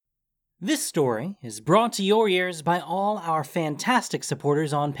This story is brought to your ears by all our fantastic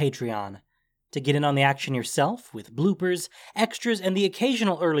supporters on Patreon. To get in on the action yourself with bloopers, extras, and the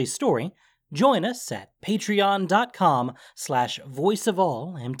occasional early story, join us at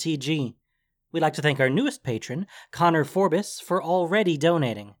patreon.com/voiceofallmtg. We'd like to thank our newest patron, Connor Forbis, for already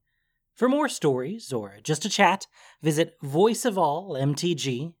donating. For more stories or just a chat, visit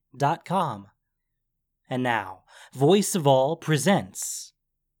voiceofallmtg.com. And now, Voice of All presents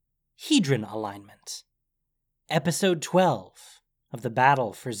Hedron Alignment, Episode 12 of the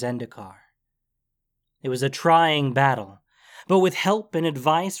Battle for Zendikar. It was a trying battle, but with help and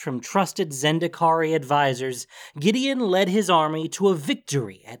advice from trusted Zendikari advisors, Gideon led his army to a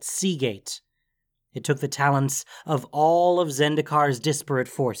victory at Seagate. It took the talents of all of Zendikar's disparate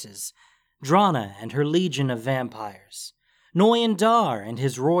forces, Drana and her legion of vampires, Noyan Dar and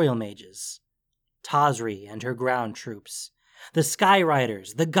his royal mages, Tazri and her ground troops, the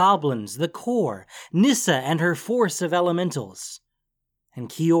Skyriders, the Goblins, the Core, Nissa and her force of elementals, and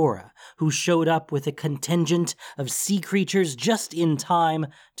Kiora, who showed up with a contingent of sea creatures just in time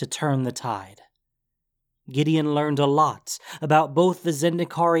to turn the tide. Gideon learned a lot about both the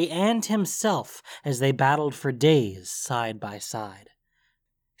Zendikari and himself as they battled for days side by side.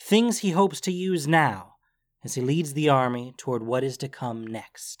 Things he hopes to use now as he leads the army toward what is to come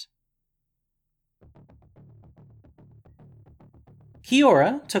next.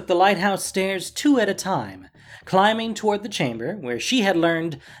 Kiora took the lighthouse stairs 2 at a time, climbing toward the chamber where she had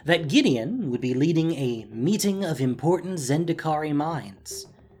learned that Gideon would be leading a meeting of important Zendikari minds.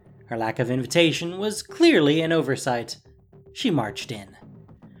 Her lack of invitation was clearly an oversight. She marched in.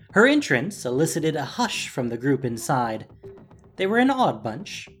 Her entrance elicited a hush from the group inside. They were an odd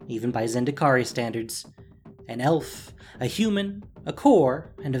bunch, even by Zendikari standards. An elf, a human, a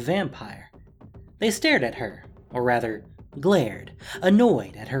core, and a vampire. They stared at her, or rather, glared,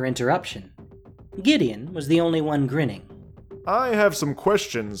 annoyed at her interruption. Gideon was the only one grinning. I have some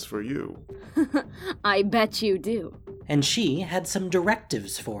questions for you. I bet you do. And she had some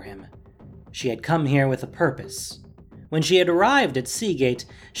directives for him. She had come here with a purpose. When she had arrived at Seagate,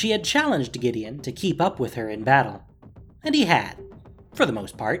 she had challenged Gideon to keep up with her in battle. And he had, for the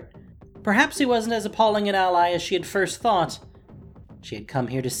most part. Perhaps he wasn't as appalling an ally as she had first thought. She had come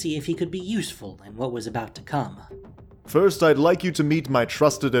here to see if he could be useful in what was about to come. First, I'd like you to meet my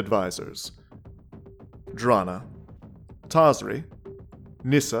trusted advisors. Drana, Tazri,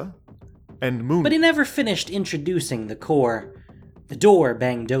 Nissa, and Moon. But he never finished introducing the core. The door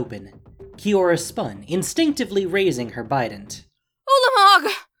banged open. Kiora spun, instinctively raising her bident.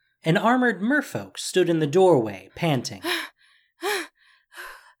 Ulamog! An armored merfolk stood in the doorway, panting.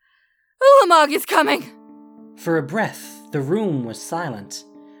 Ulamog is coming! For a breath, the room was silent.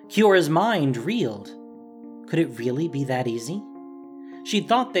 Kiora's mind reeled. Could it really be that easy? She'd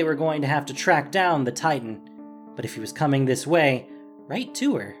thought they were going to have to track down the Titan, but if he was coming this way, right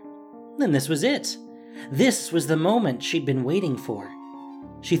to her, then this was it. This was the moment she'd been waiting for.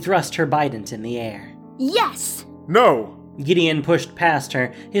 She thrust her bident in the air. Yes! No! Gideon pushed past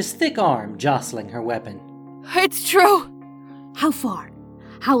her, his thick arm jostling her weapon. It's true! How far?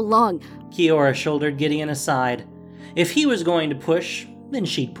 How long? Kiora shouldered Gideon aside. If he was going to push, then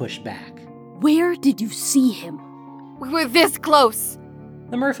she'd push back. Where did you see him? We were this close!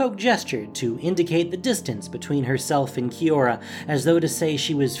 The merfolk gestured to indicate the distance between herself and Kiora, as though to say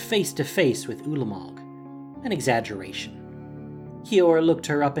she was face to face with Ulamog. An exaggeration. Kiora looked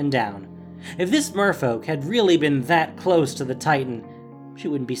her up and down. If this merfolk had really been that close to the Titan, she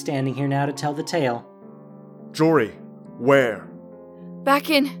wouldn't be standing here now to tell the tale. Jory, where? Back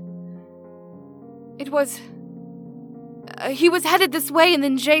in... It was... he was headed this way and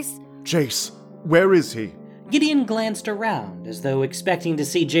then Jace... Jace, where is he? Gideon glanced around, as though expecting to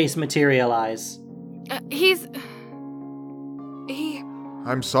see Jace materialize. He...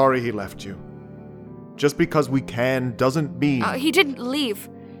 I'm sorry he left you. Just because we can doesn't mean... he didn't leave.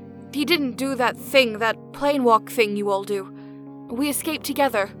 He didn't do that thing, that plane walk thing you all do. We escaped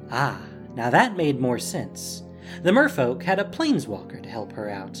together. Ah, now that made more sense. The merfolk had a planeswalker to help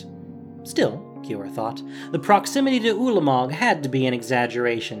her out. Still, Kiora thought, the proximity to Ulamog had to be an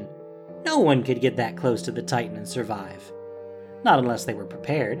exaggeration. No one could get that close to the Titan and survive. Not unless they were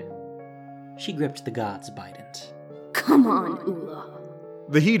prepared. She gripped the god's bident. Come on, Ula.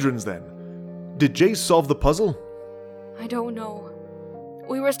 The Hedrons, then. Did Jace solve the puzzle? I don't know.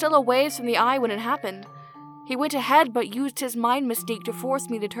 We were still a ways from the eye when it happened. He went ahead but used his mind mystique to force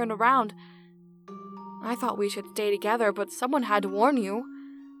me to turn around. I thought we should stay together, but someone had to warn you.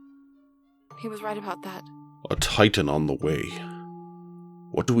 He was right about that. A Titan on the way.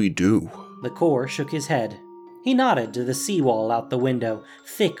 What do we do? The core shook his head. He nodded to the seawall out the window,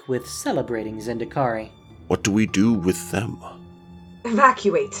 thick with celebrating Zendikari. What do we do with them?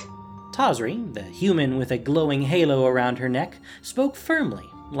 Evacuate. Tazri, the human with a glowing halo around her neck, spoke firmly,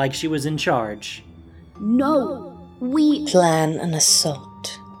 like she was in charge. No, we... Plan an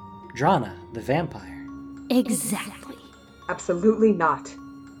assault. Drana, the vampire. Exactly. Absolutely not.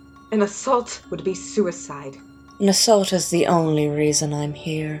 An assault would be suicide. An assault is the only reason I'm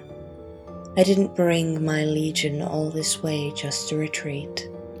here. I didn't bring my legion all this way just to retreat.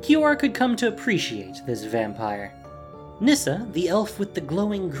 Kiora could come to appreciate this vampire. Nissa, the elf with the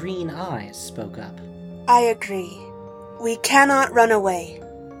glowing green eyes, spoke up. I agree. We cannot run away.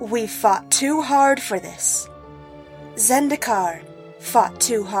 We fought too hard for this. Zendikar fought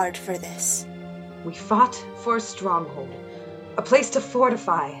too hard for this. We fought for a stronghold. A place to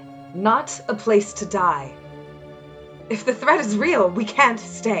fortify, not a place to die. If the threat is real, we can't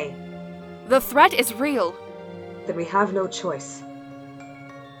stay. The threat is real. Then we have no choice.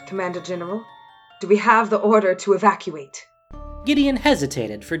 Commander General, do we have the order to evacuate? Gideon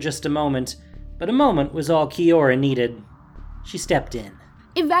hesitated for just a moment, but a moment was all Kiora needed. She stepped in.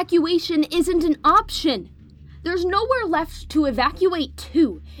 Evacuation isn't an option. There's nowhere left to evacuate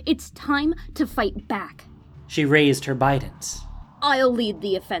to. It's time to fight back. She raised her bident. I'll lead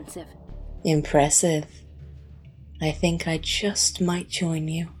the offensive. Impressive. I think I just might join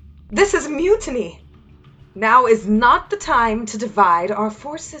you. This is mutiny. Now is not the time to divide our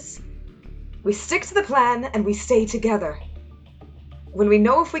forces. We stick to the plan and we stay together. When we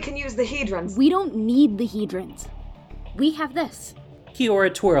know if we can use the Hedrons... We don't need the Hedrons. We have this.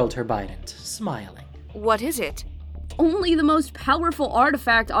 Kiora twirled her bident, smiling. What is it? Only the most powerful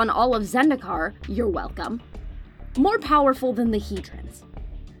artifact on all of Zendikar, you're welcome. More powerful than the Hedrons.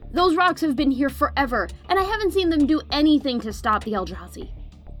 Those rocks have been here forever, and I haven't seen them do anything to stop the Eldrazi.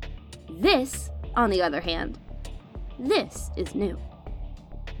 This, on the other hand, this is new.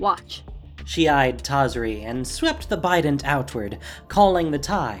 Watch. She eyed Tazri and swept the bident outward, calling the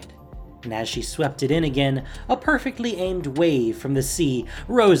tide. And as she swept it in again, a perfectly aimed wave from the sea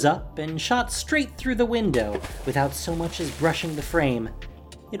rose up and shot straight through the window without so much as brushing the frame.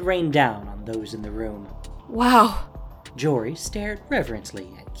 It rained down on those in the room. Wow. Jory stared reverently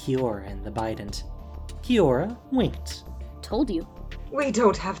at Kiora and the bident. Kiora winked. Told you. We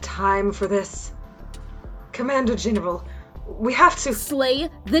don't have time for this. Commander General, we have to... Slay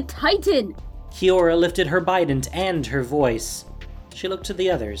the Titan! Kiora lifted her bident and her voice. She looked to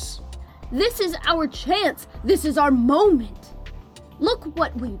the others. This is our chance. This is our moment. Look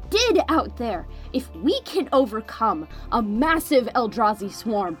what we did out there. If we can overcome a massive Eldrazi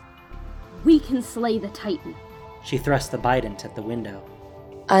swarm, we can slay the Titan. She thrust the bident at the window.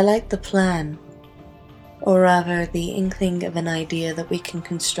 I like the plan. Or rather, the inkling of an idea that we can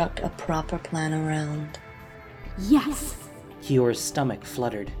construct a proper plan around. Yes! Kiora's stomach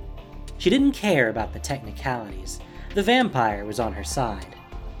fluttered. She didn't care about the technicalities. The vampire was on her side.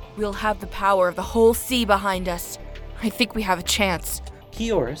 We'll have the power of the whole sea behind us. I think we have a chance.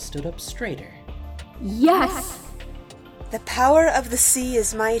 Kiora stood up straighter. Yes! The power of the sea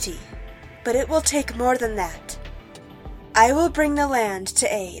is mighty, but it will take more than that. I will bring the land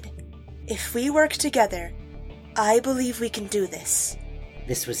to aid. If we work together, I believe we can do this.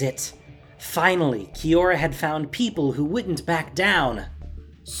 This was it. Finally, Kiora had found people who wouldn't back down.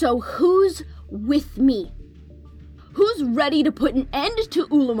 So who's with me? Who's ready to put an end to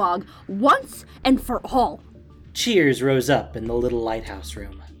Ulamog once and for all? Cheers rose up in the little lighthouse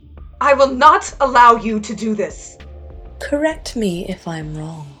room. I will not allow you to do this. Correct me if I'm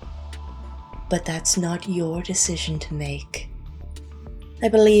wrong, but that's not your decision to make. I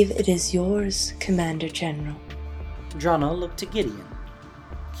believe it is yours, Commander General. Drana looked to Gideon.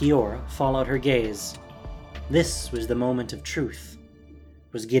 Kiora followed her gaze. This was the moment of truth.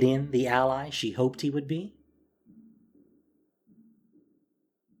 Was Gideon the ally she hoped he would be?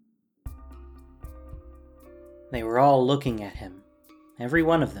 They were all looking at him, every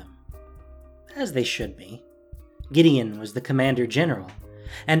one of them, as they should be. Gideon was the Commander General,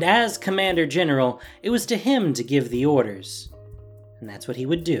 and as Commander General, it was to him to give the orders. And that's what he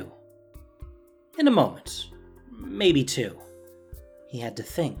would do. In a moment, maybe two. He had to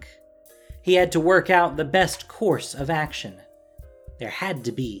think. He had to work out the best course of action. There had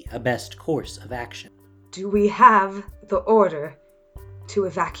to be a best course of action. Do we have the order to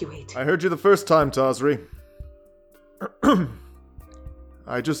evacuate? I heard you the first time, Tazri.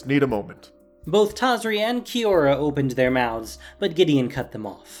 I just need a moment. Both Tazri and Kiora opened their mouths, but Gideon cut them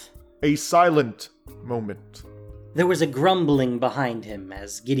off. A silent moment. There was a grumbling behind him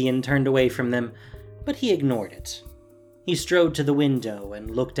as Gideon turned away from them, but he ignored it. He strode to the window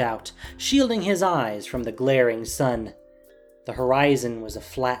and looked out, shielding his eyes from the glaring sun. The horizon was a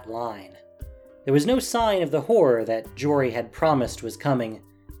flat line. There was no sign of the horror that Jory had promised was coming,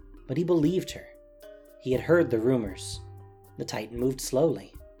 but he believed her. He had heard the rumors. The Titan moved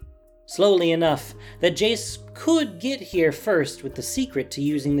slowly. Slowly enough that Jace could get here first with the secret to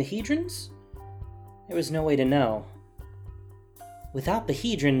using the Hedrons? There was no way to know. Without the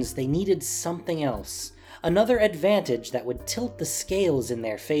Hedrons, they needed something else, another advantage that would tilt the scales in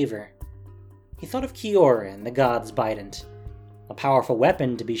their favor. He thought of Kiora and the God's Bident. A powerful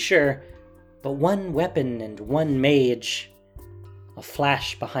weapon, to be sure, but one weapon and one mage. A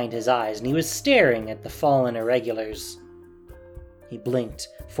flash behind his eyes, and he was staring at the fallen irregulars. He blinked,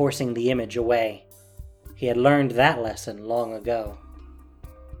 forcing the image away. He had learned that lesson long ago.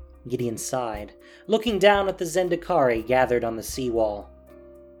 Gideon sighed, looking down at the Zendikari gathered on the seawall.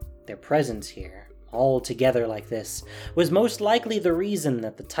 Their presence here, all together like this, was most likely the reason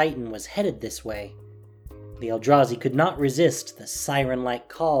that the Titan was headed this way. The Eldrazi could not resist the siren-like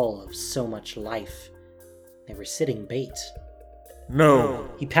call of so much life. They were sitting bait. No.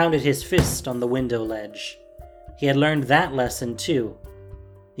 He pounded his fist on the window ledge. He had learned that lesson too.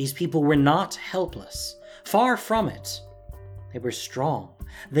 These people were not helpless. Far from it. They were strong.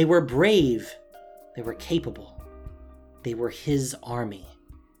 They were brave. They were capable. They were his army.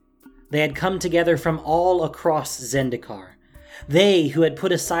 They had come together from all across Zendikar. They who had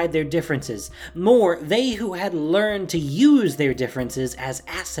put aside their differences. More, they who had learned to use their differences as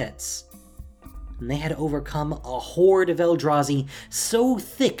assets. And they had overcome a horde of Eldrazi so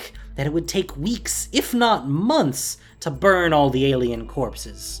thick that it would take weeks, if not months, to burn all the alien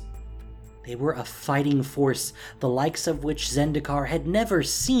corpses. They were a fighting force, the likes of which Zendikar had never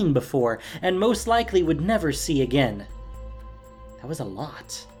seen before, and most likely would never see again. That was a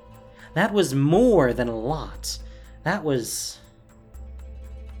lot. That was more than a lot. That was...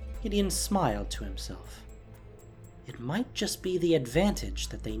 Gideon smiled to himself. It might just be the advantage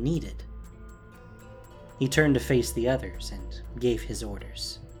that they needed. He turned to face the others and gave his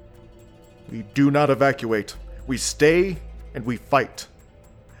orders. We do not evacuate. We stay and we fight.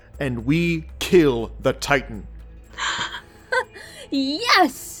 And we kill the Titan.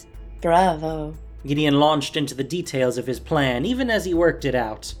 Yes! Bravo. Gideon launched into the details of his plan, even as he worked it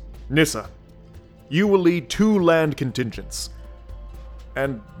out. Nissa, you will lead 2 land contingents.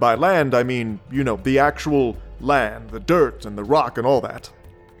 And by land, I mean, the actual land, the dirt and the rock and all that.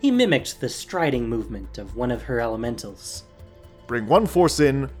 He mimicked the striding movement of one of her elementals. Bring 1 force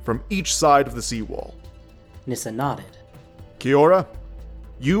in from each side of the seawall. Nissa nodded. Kiora,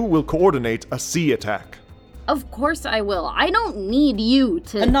 you will coordinate a sea attack. Of course I will. I don't need you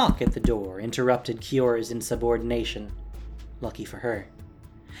to... A knock at the door interrupted Kiora's insubordination. Lucky for her.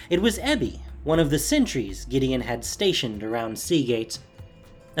 It was Ebby, one of the sentries Gideon had stationed around Seagate.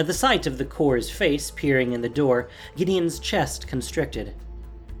 At the sight of the Corps' face peering in the door, Gideon's chest constricted.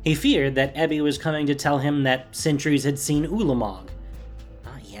 He feared that Ebby was coming to tell him that sentries had seen Ulamog.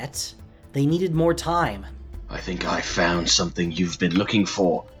 Not yet. They needed more time. I think I found something you've been looking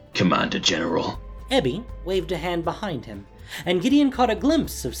for, Commander General. Ebby waved a hand behind him, and Gideon caught a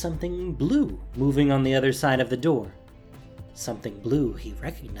glimpse of something blue moving on the other side of the door. Something blue he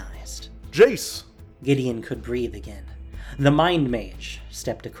recognized. Jace! Gideon could breathe again. The Mind Mage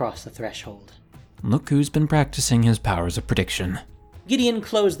stepped across the threshold. Look who's been practicing his powers of prediction. Gideon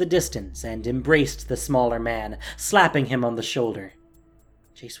closed the distance and embraced the smaller man, slapping him on the shoulder.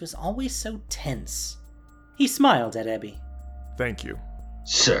 Jace was always so tense. He smiled at Ebby. Thank you.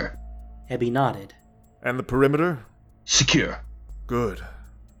 Sir. Ebby nodded. And the perimeter? Secure. Good.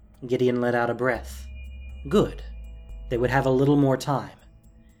 Gideon let out a breath. Good. They would have a little more time.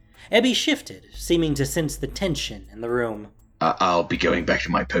 Ebby shifted, seeming to sense the tension in the room. I'll be going back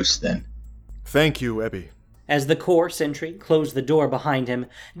to my post then. Thank you, Ebby. As the Corps sentry closed the door behind him,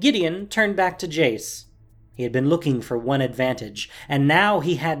 Gideon turned back to Jace. He had been looking for one advantage, and now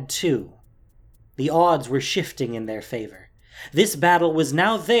he had 2. The odds were shifting in their favor. This battle was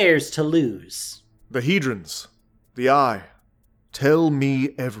now theirs to lose. The Hedrons. The Eye. Tell me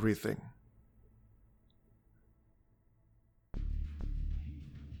everything.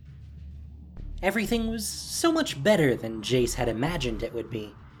 Everything was so much better than Jace had imagined it would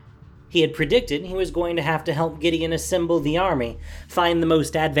be. He had predicted he was going to have to help Gideon assemble the army, find the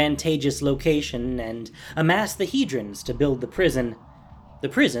most advantageous location, and amass the Hedrons to build the prison. The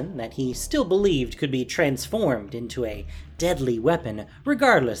prison that he still believed could be transformed into a deadly weapon,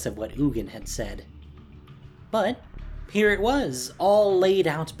 regardless of what Ugin had said. But here it was, all laid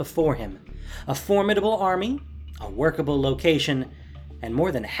out before him. A formidable army, a workable location, and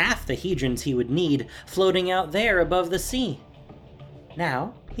more than half the Hedrons he would need floating out there above the sea.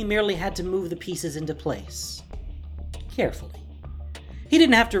 Now, he merely had to move the pieces into place. Carefully. He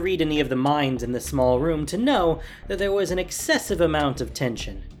didn't have to read any of the minds in the small room to know that there was an excessive amount of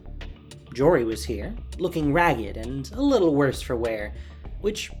tension. Jory was here, looking ragged and a little worse for wear,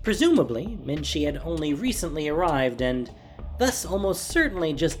 which presumably meant she had only recently arrived and thus almost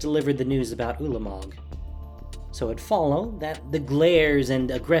certainly just delivered the news about Ulamog. So it followed that the glares and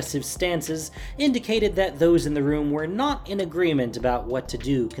aggressive stances indicated that those in the room were not in agreement about what to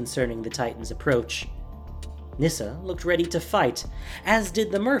do concerning the Titan's approach. Nissa looked ready to fight, as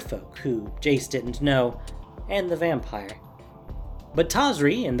did the merfolk, who Jace didn't know, and the vampire. But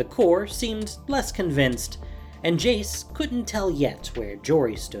Tazri and the core seemed less convinced, and Jace couldn't tell yet where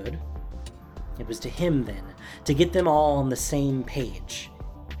Jory stood. It was to him, then, to get them all on the same page.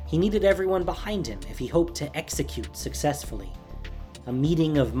 He needed everyone behind him if he hoped to execute successfully. A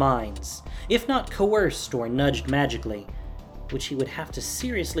meeting of minds, if not coerced or nudged magically, which he would have to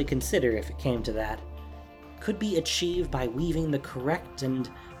seriously consider if it came to that, could be achieved by weaving the correct and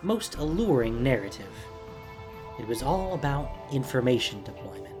most alluring narrative. It was all about information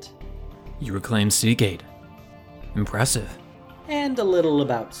deployment. You reclaimed Seagate. Impressive. And a little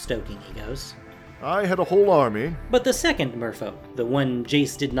about stoking egos. I had a whole army. But the second merfolk, the one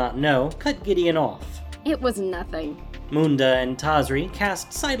Jace did not know, cut Gideon off. It was nothing. Munda and Tazri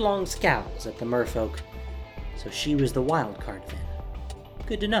cast sidelong scowls at the merfolk, so she was the wild card then.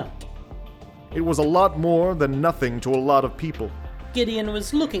 Good to know. It was a lot more than nothing to a lot of people. Gideon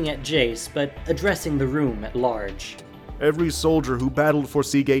was looking at Jace, but addressing the room at large. Every soldier who battled for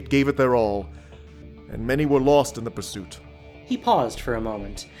Seagate gave it their all, and many were lost in the pursuit. He paused for a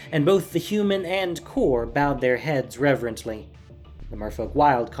moment, and both the human and core bowed their heads reverently. The merfolk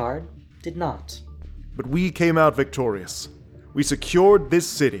wildcard did not. But we came out victorious. We secured this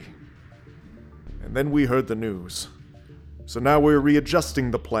city. And then we heard the news. So now we're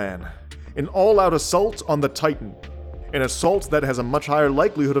readjusting the plan. An all-out assault on the Titan. An assault that has a much higher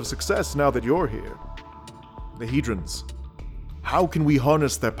likelihood of success now that you're here. The Hedrons. How can we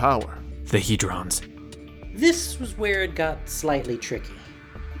harness their power? The Hedrons. This was where it got slightly tricky.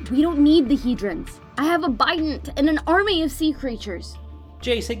 We don't need the Hedrons. I have a Bident and an army of sea creatures.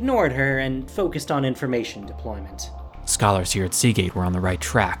 Jace ignored her and focused on information deployment. Scholars here at Seagate were on the right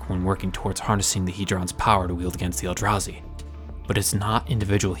track when working towards harnessing the Hedron's power to wield against the Eldrazi. But it's not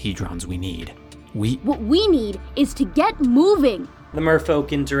individual Hedrons we need. What we need is to get moving. The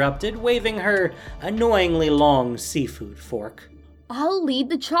merfolk interrupted, waving her annoyingly long seafood fork. I'll lead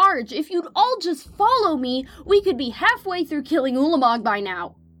the charge. If you'd all just follow me, we could be halfway through killing Ulamog by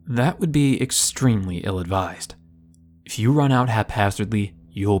now. That would be extremely ill-advised. If you run out haphazardly,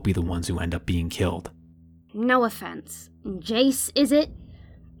 you'll be the ones who end up being killed. No offense. Jace, is it?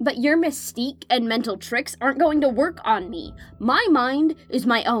 But your mystique and mental tricks aren't going to work on me. My mind is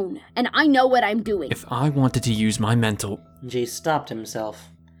my own, and I know what I'm doing. If I wanted to use my mental... Jace stopped himself.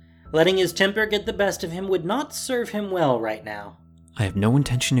 Letting his temper get the best of him would not serve him well right now. I have no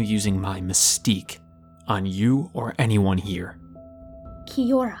intention of using my mystique on you or anyone here.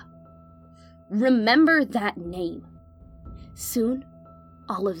 Kiora, remember that name. Soon,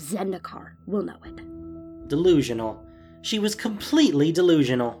 all of Zendikar will know it. Delusional. She was completely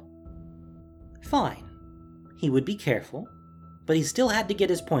delusional. Fine. He would be careful, but he still had to get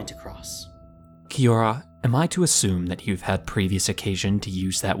his point across. Kiora, am I to assume that you've had previous occasion to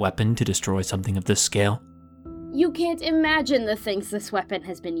use that weapon to destroy something of this scale? You can't imagine the things this weapon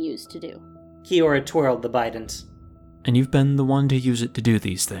has been used to do. Kiora twirled the Bident. And you've been the one to use it to do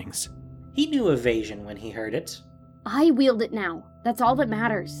these things. He knew evasion when he heard it. I wield it now. That's all that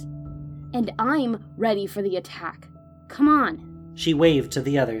matters. And I'm ready for the attack. Come on. She waved to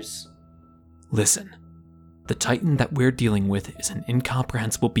the others. Listen. The Titan that we're dealing with is an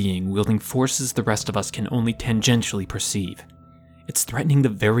incomprehensible being wielding forces the rest of us can only tangentially perceive. It's threatening the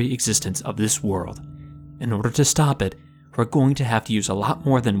very existence of this world. In order to stop it, we're going to have to use a lot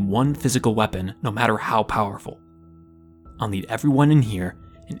more than one physical weapon, no matter how powerful. I'll need everyone in here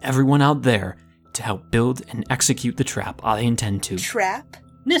and everyone out there to help build and execute the trap I intend to. Trap?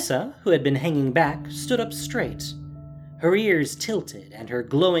 Nissa, who had been hanging back, stood up straight. Her ears tilted and her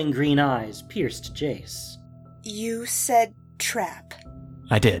glowing green eyes pierced Jace. You said trap.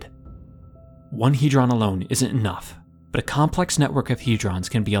 I did. One Hedron alone isn't enough, but a complex network of Hedrons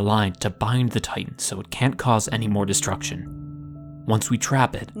can be aligned to bind the Titan so it can't cause any more destruction. Once we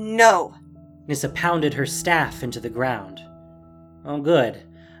trap it... No! Nissa pounded her staff into the ground. Oh good.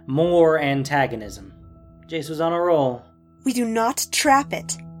 More antagonism. Jace was on a roll. We do not trap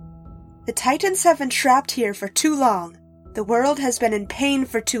it. The Titans have been trapped here for too long. The world has been in pain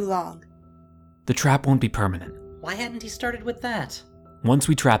for too long. The trap won't be permanent. Why hadn't he started with that? Once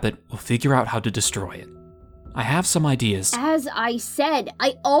we trap it, we'll figure out how to destroy it. I have some ideas. As I said,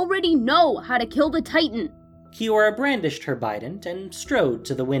 I already know how to kill the Titan. Kiora brandished her bident and strode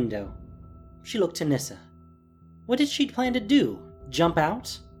to the window. She looked to Nissa. What did she plan to do? Jump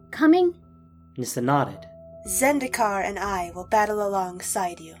out? Coming? Nissa nodded. Zendikar and I will battle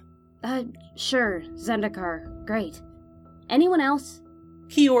alongside you. Sure, Zendikar. Great. Anyone else?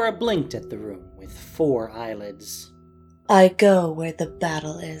 Kiora blinked at the room with 4 eyelids. I go where the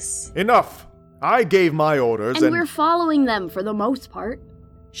battle is. Enough! I gave my orders And we're following them for the most part.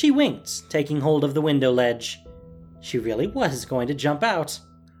 She winked, taking hold of the window ledge. She really was going to jump out.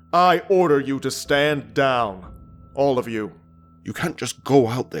 I order you to stand down. All of you. You can't just go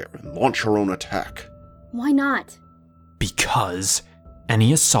out there and launch your own attack. Why not? Because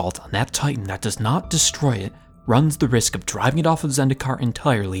any assault on that Titan that does not destroy it runs the risk of driving it off of Zendikar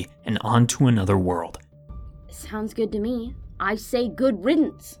entirely and onto another world. Sounds good to me. I say good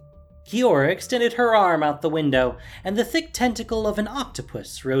riddance. Kiora extended her arm out the window, and the thick tentacle of an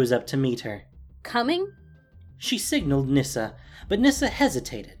octopus rose up to meet her. Coming? She signaled Nissa, but Nissa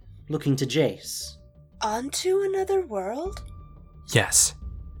hesitated, looking to Jace. Onto another world? Yes,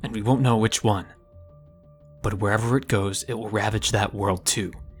 and we won't know which one. But wherever it goes, it will ravage that world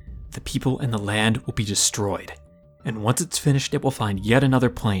too. The people and the land will be destroyed. And once it's finished, it will find yet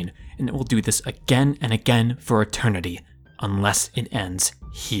another plane, and it will do this again and again for eternity, unless it ends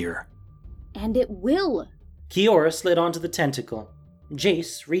here. And it will. Kiora slid onto the tentacle.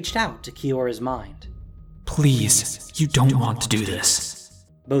 Jace reached out to Kiora's mind. Please, you don't want to do this.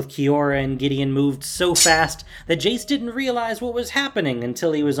 Both Kiora and Gideon moved so fast that Jace didn't realize what was happening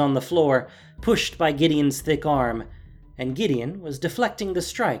until he was on the floor, pushed by Gideon's thick arm, and Gideon was deflecting the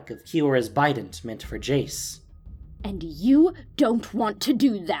strike of Kiora's bident meant for Jace. And you don't want to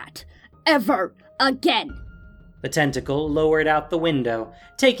do that. Ever again. The tentacle lowered out the window,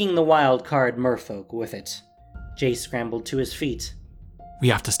 taking the wild card merfolk with it. Jace scrambled to his feet. We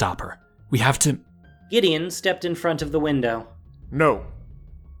have to stop her. We have to... Gideon stepped in front of the window. No.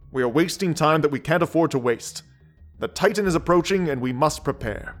 We are wasting time that we can't afford to waste. The Titan is approaching and we must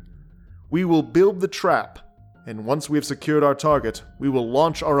prepare. We will build the trap, and once we have secured our target, we will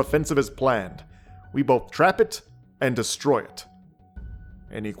launch our offensive as planned. We both trap it and destroy it.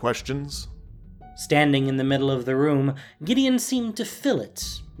 Any questions? Standing in the middle of the room, Gideon seemed to fill it,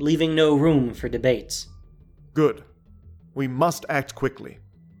 leaving no room for debate. Good. We must act quickly.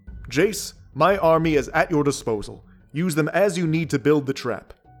 Jace, my army is at your disposal. Use them as you need to build the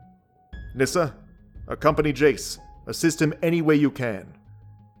trap. Nissa, accompany Jace. Assist him any way you can.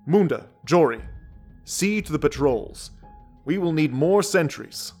 Munda, Jory, see to the patrols. We will need more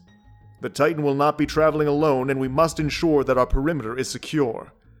sentries. The Titan will not be traveling alone, and we must ensure that our perimeter is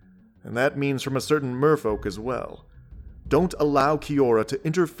secure. And that means from a certain merfolk as well. Don't allow Kiora to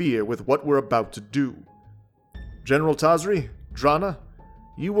interfere with what we're about to do. General Tazri, Drana,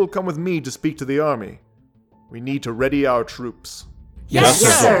 you will come with me to speak to the army. We need to ready our troops. Yes,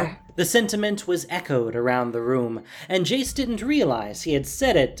 sir. The sentiment was echoed around the room, and Jace didn't realize he had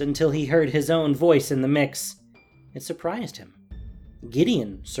said it until he heard his own voice in the mix. It surprised him.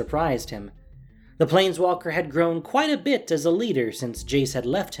 Gideon surprised him. The Planeswalker had grown quite a bit as a leader since Jace had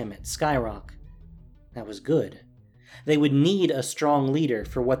left him at Skyrock. That was good. They would need a strong leader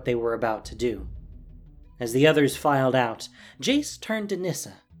for what they were about to do. As the others filed out, Jace turned to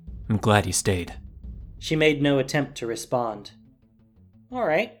Nissa. I'm glad you stayed. She made no attempt to respond. All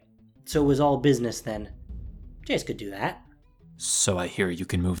right, so it was all business then. Jace could do that. So I hear you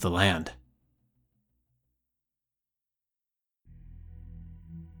can move the land.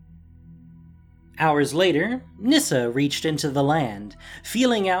 Hours later, Nissa reached into the land,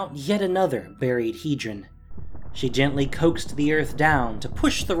 feeling out yet another buried hedron. She gently coaxed the earth down to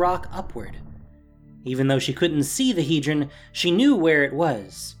push the rock upward. Even though she couldn't see the hedron, she knew where it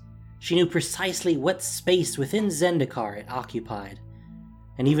was. She knew precisely what space within Zendikar it occupied.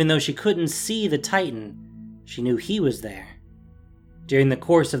 And even though she couldn't see the Titan, she knew he was there. During the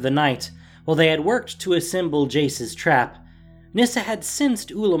course of the night, while they had worked to assemble Jace's trap, Nissa had sensed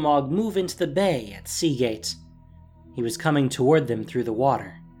Ulamog move into the bay at Seagate. He was coming toward them through the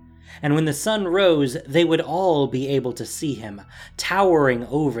water, and when the sun rose, they would all be able to see him, towering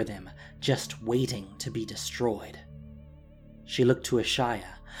over them, just waiting to be destroyed. She looked to Ashaya,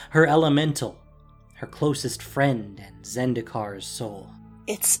 her elemental, her closest friend and Zendikar's soul.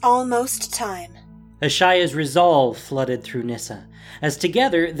 It's almost time. Ashaya's resolve flooded through Nissa, as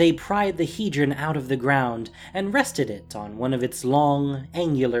together they pried the hedron out of the ground and rested it on one of its long,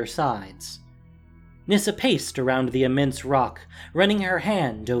 angular sides. Nissa paced around the immense rock, running her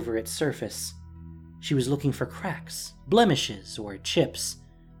hand over its surface. She was looking for cracks, blemishes, or chips.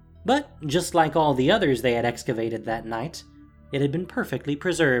 But, just like all the others they had excavated that night, it had been perfectly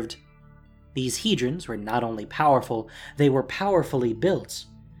preserved. These hedrons were not only powerful, they were powerfully built,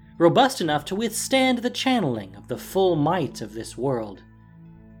 robust enough to withstand the channeling of the full might of this world.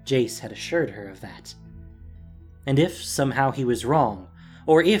 Jace had assured her of that. And if somehow he was wrong,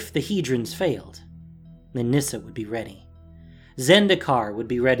 or if the hedrons failed, then Nissa would be ready. Zendikar would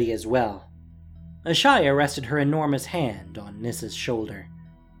be ready as well. Ashaya rested her enormous hand on Nissa's shoulder.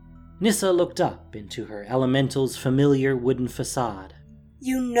 Nissa looked up into her elemental's familiar wooden facade.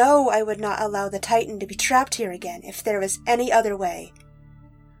 You know I would not allow the Titan to be trapped here again if there was any other way,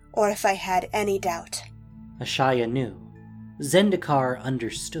 or if I had any doubt. Ashaya knew. Zendikar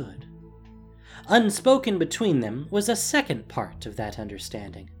understood. Unspoken between them was a second part of that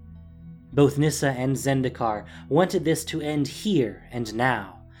understanding. Both Nissa and Zendikar wanted this to end here and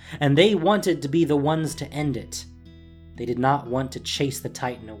now, and they wanted to be the ones to end it. They did not want to chase the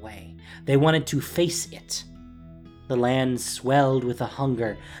Titan away. They wanted to face it. The land swelled with a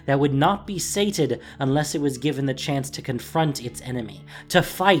hunger that would not be sated unless it was given the chance to confront its enemy, to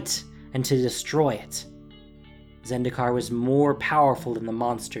fight, and to destroy it. Zendikar was more powerful than the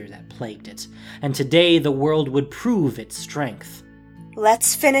monster that plagued it, and today the world would prove its strength.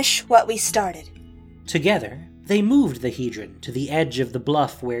 Let's finish what we started. Together, they moved the hedron to the edge of the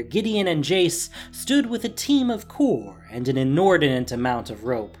bluff where Gideon and Jace stood with a team of core and an inordinate amount of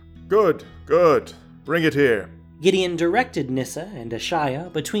rope. Good. Bring it here. Gideon directed Nissa and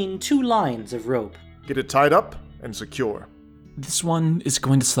Ashaya between two lines of rope. Get it tied up and secure. This one is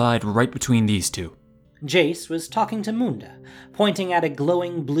going to slide right between these two. Jace was talking to Munda, pointing at a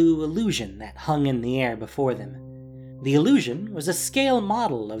glowing blue illusion that hung in the air before them. The illusion was a scale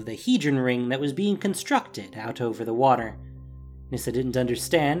model of the hedron ring that was being constructed out over the water. Nissa didn't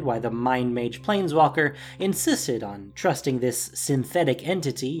understand why the Mind Mage Planeswalker insisted on trusting this synthetic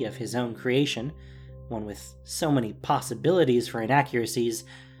entity of his own creation, one with so many possibilities for inaccuracies,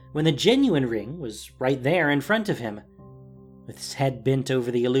 when the genuine ring was right there in front of him. With his head bent over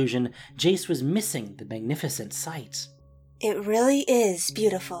the illusion, Jace was missing the magnificent sight. It really is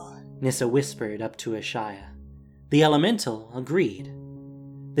beautiful, Nissa whispered up to Ashaya. The elemental agreed.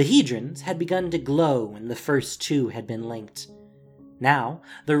 The hedrons had begun to glow when the first two had been linked. Now,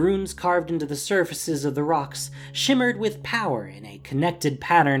 the runes carved into the surfaces of the rocks shimmered with power in a connected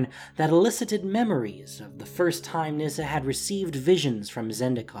pattern that elicited memories of the first time Nissa had received visions from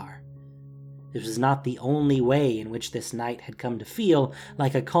Zendikar. This was not the only way in which this night had come to feel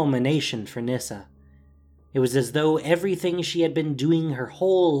like a culmination for Nissa. It was as though everything she had been doing her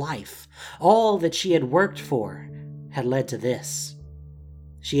whole life, all that she had worked for, had led to this.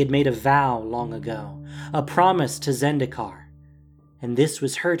 She had made a vow long ago, a promise to Zendikar, and this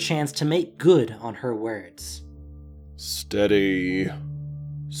was her chance to make good on her words. Steady.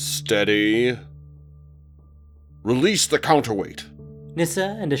 Release the counterweight.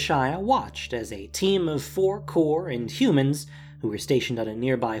 Nissa and Ashaya watched as a team of 4 core and humans, who were stationed on a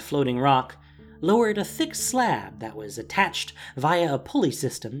nearby floating rock, lowered a thick slab that was attached via a pulley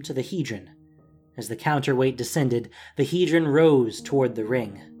system to the hedron. As the counterweight descended, the hedron rose toward the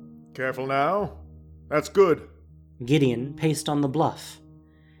ring. Careful now. That's good. Gideon paced on the bluff.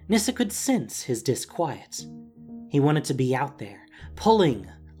 Nissa could sense his disquiet. He wanted to be out there, pulling,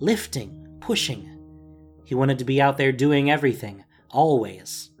 lifting, pushing. He wanted to be out there doing everything,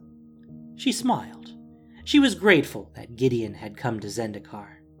 always. She smiled. She was grateful that Gideon had come to Zendikar.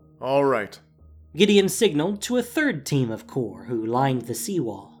 All right. Gideon signaled to a third team of core who lined the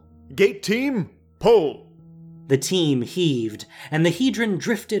seawall. Gate team, pull! The team heaved, and the hedron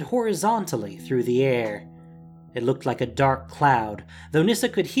drifted horizontally through the air. It looked like a dark cloud, though Nissa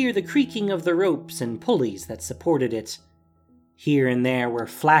could hear the creaking of the ropes and pulleys that supported it. Here and there were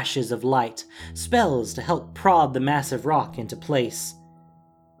flashes of light, spells to help prod the massive rock into place.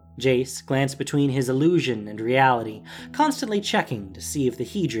 Jace glanced between his illusion and reality, constantly checking to see if the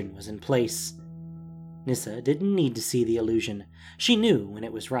hedron was in place. Nissa didn't need to see the illusion. She knew when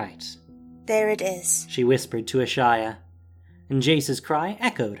it was right. There it is, she whispered to Ashaya, and Jace's cry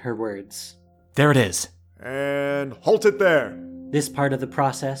echoed her words. There it is. And halt it there. This part of the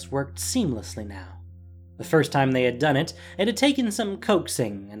process worked seamlessly now. The first time they had done it, it had taken some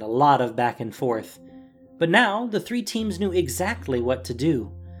coaxing and a lot of back and forth. But now the 3 teams knew exactly what to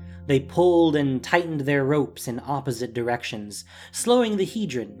do. They pulled and tightened their ropes in opposite directions, slowing the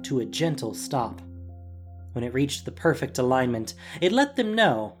hedron to a gentle stop. When it reached the perfect alignment, it let them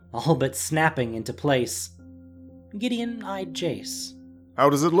know, all but snapping into place. Gideon eyed Jace. How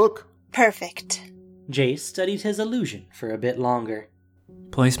does it look? Perfect. Jace studied his illusion for a bit longer.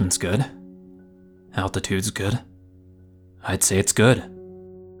 Placement's good. Altitude's good. I'd say it's good.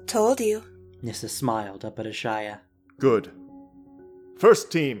 Told you. Nissa smiled up at Ashaya. Good.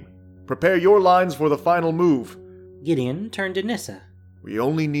 First team, prepare your lines for the final move. Gideon turned to Nissa. We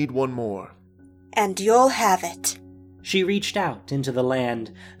only need one more. And you'll have it. She reached out into the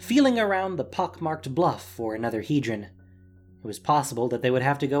land, feeling around the pockmarked bluff for another Hedron. It was possible that they would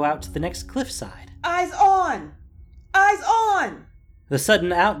have to go out to the next cliffside. Eyes on! Eyes on! The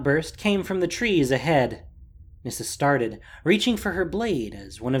sudden outburst came from the trees ahead. Nissa started, reaching for her blade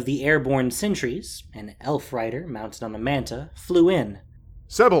as one of the airborne sentries, an elf rider mounted on a manta, flew in.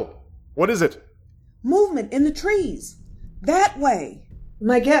 Sebel, what is it? Movement in the trees. That way.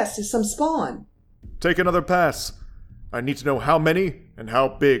 My guess is some spawn. Take another pass. I need to know how many and how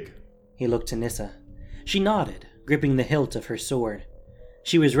big. He looked to Nissa. She nodded, gripping the hilt of her sword.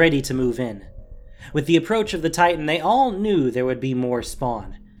 She was ready to move in. With the approach of the Titan, they all knew there would be more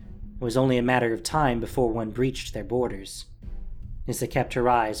spawn. It was only a matter of time before one breached their borders. Nissa kept her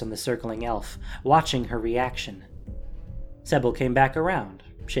eyes on the circling elf, watching her reaction. Sebel came back around,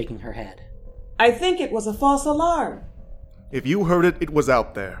 shaking her head. I think it was a false alarm. If you heard it, it was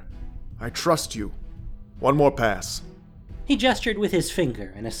out there. I trust you. One more pass. He gestured with his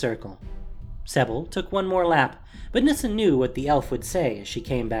finger in a circle. Sebel took one more lap, but Nissa knew what the elf would say as she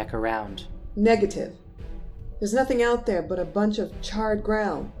came back around. Negative. There's nothing out there but a bunch of charred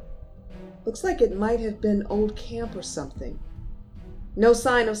ground. Looks like it might have been old camp or something. No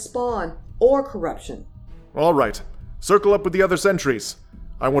sign of spawn or corruption. All right. Circle up with the other sentries.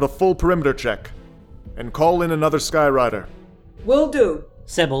 I want a full perimeter check. And call in another Skyrider. Will do.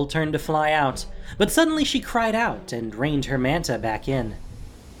 Sebel turned to fly out, but suddenly she cried out and reined her manta back in.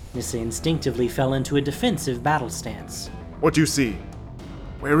 Nissa instinctively fell into a defensive battle stance. What do you see?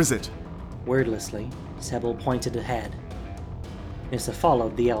 Where is it? Wordlessly, Sebel pointed ahead. Nissa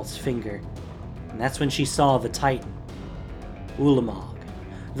followed the elf's finger, and that's when she saw the Titan. Ulamog,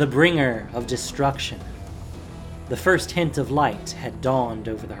 the bringer of destruction. The first hint of light had dawned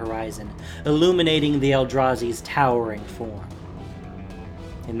over the horizon, illuminating the Eldrazi's towering form.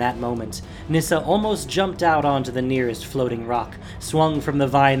 In that moment, Nissa almost jumped out onto the nearest floating rock, swung from the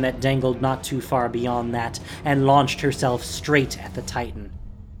vine that dangled not too far beyond that, and launched herself straight at the Titan.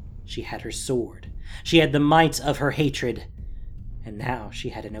 She had her sword. She had the might of her hatred. And now she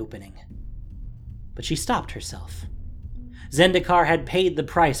had an opening. But she stopped herself. Zendikar had paid the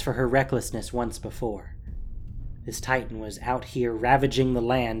price for her recklessness once before. This Titan was out here ravaging the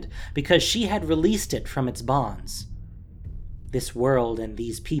land because she had released it from its bonds. This world and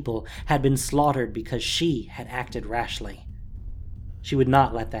these people had been slaughtered because she had acted rashly. She would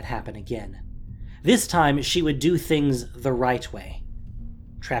not let that happen again. This time she would do things the right way.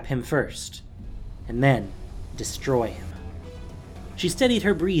 Trap him first, and then destroy him. She steadied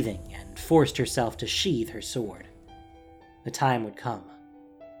her breathing and forced herself to sheathe her sword. The time would come.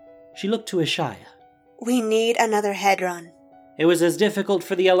 She looked to Ashaya. We need another Hedron. It was as difficult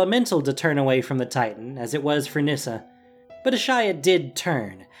for the elemental to turn away from the Titan as it was for Nissa, but Ashaya did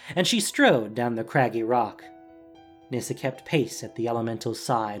turn, and she strode down the craggy rock. Nissa kept pace at the elemental's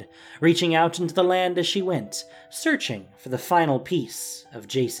side, reaching out into the land as she went, searching for the final piece of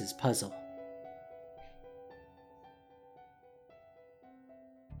Jace's puzzle.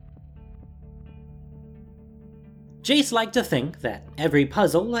 Jace liked to think that every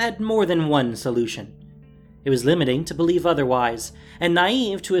puzzle had more than one solution. It was limiting to believe otherwise, and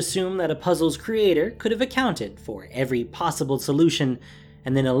naive to assume that a puzzle's creator could have accounted for every possible solution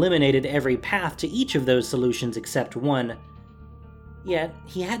and then eliminated every path to each of those solutions except one. Yet,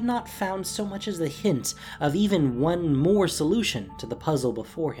 he had not found so much as the hint of even one more solution to the puzzle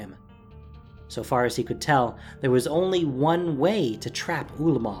before him. So far as he could tell, there was only one way to trap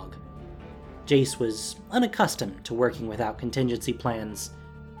Ulamog. Jace was unaccustomed to working without contingency plans.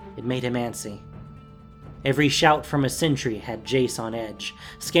 It made him antsy. Every shout from a sentry had Jace on edge,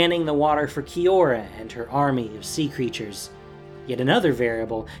 scanning the water for Kiora and her army of sea creatures. Yet another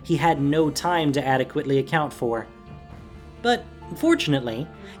variable he had no time to adequately account for. But, fortunately,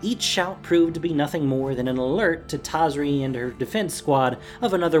 each shout proved to be nothing more than an alert to Tazri and her defense squad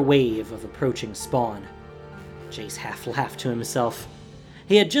of another wave of approaching spawn. Jace half laughed to himself.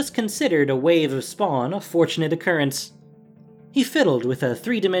 He had just considered a wave of spawn a fortunate occurrence. He fiddled with a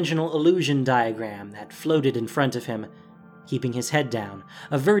three-dimensional illusion diagram that floated in front of him, keeping his head down,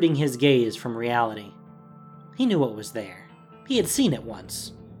 averting his gaze from reality. He knew what was there. He had seen it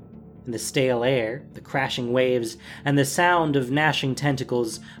once. And the stale air, the crashing waves, and the sound of gnashing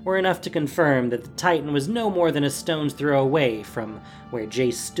tentacles were enough to confirm that the Titan was no more than a stone's throw away from where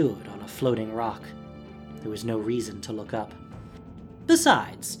Jace stood on a floating rock. There was no reason to look up.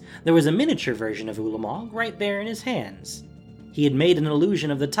 Besides, there was a miniature version of Ulamog right there in his hands. He had made an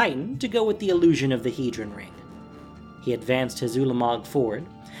illusion of the Titan to go with the illusion of the Hedron ring. He advanced his Ulamog forward,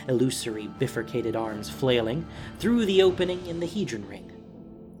 illusory bifurcated arms flailing, through the opening in the Hedron ring.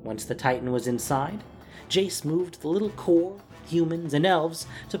 Once the Titan was inside, Jace moved the little core, humans, and elves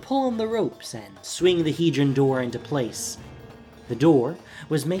to pull on the ropes and swing the Hedron door into place. The door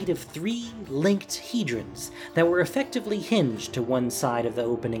was made of 3 linked Hedrons that were effectively hinged to one side of the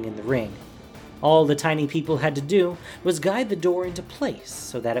opening in the ring. All the tiny people had to do was guide the door into place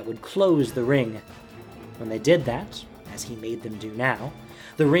so that it would close the ring. When they did that, as he made them do now,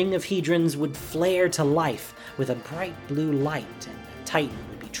 the ring of Hedrons would flare to life with a bright blue light, and the Titan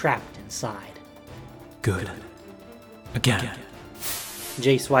would be trapped inside. Good. Again.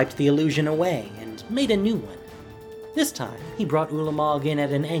 Jace wiped the illusion away and made a new one. This time, he brought Ulamog in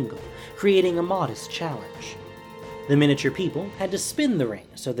at an angle, creating a modest challenge. The miniature people had to spin the ring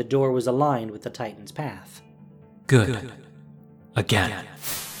so the door was aligned with the Titan's path. Good. Again.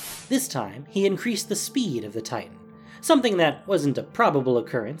 This time, he increased the speed of the Titan, something that wasn't a probable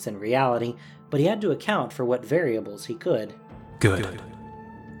occurrence in reality, but he had to account for what variables he could. Good.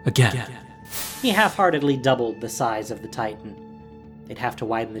 Again. He half-heartedly doubled the size of the Titan. They'd have to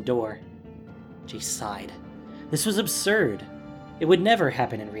widen the door. Jace sighed. This was absurd. It would never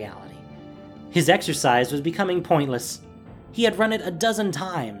happen in reality. His exercise was becoming pointless. He had run it a dozen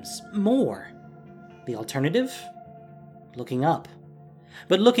times, more. The alternative? Looking up.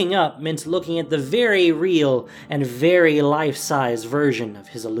 But looking up meant looking at the very real and very life-size version of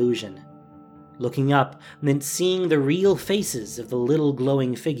his illusion. Looking up meant seeing the real faces of the little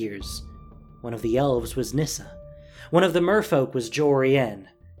glowing figures. One of the elves was Nissa. One of the merfolk was Jorian.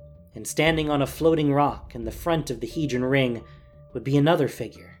 And standing on a floating rock in the front of the Hedron ring would be another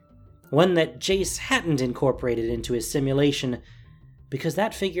figure. One that Jace hadn't incorporated into his simulation, because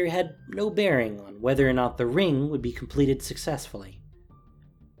that figure had no bearing on whether or not the ring would be completed successfully.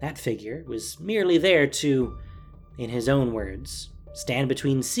 That figure was merely there to, in his own words, stand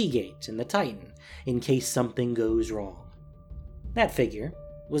between Seagate and the Titan in case something goes wrong. That figure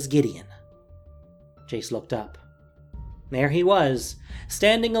was Gideon. Jace looked up. There he was,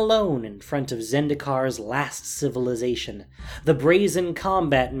 standing alone in front of Zendikar's last civilization, the brazen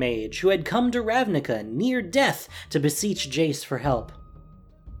combat mage who had come to Ravnica near death to beseech Jace for help.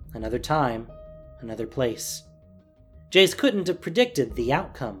 Another time, another place. Jace couldn't have predicted the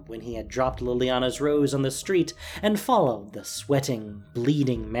outcome when he had dropped Liliana's rose on the street and followed the sweating,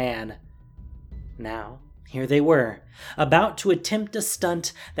 bleeding man. Now, here they were, about to attempt a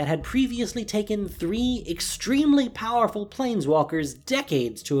stunt that had previously taken 3 extremely powerful planeswalkers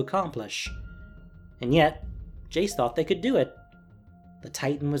decades to accomplish. And yet, Jace thought they could do it. The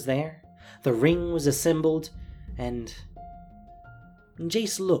Titan was there, the ring was assembled, and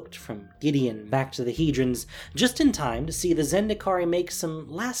Jace looked from Gideon back to the Hedrons just in time to see the Zendikari make some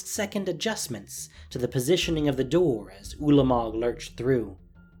last-second adjustments to the positioning of the door as Ulamog lurched through.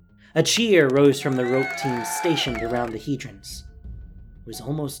 A cheer rose from the rope teams stationed around the Hedrons. It was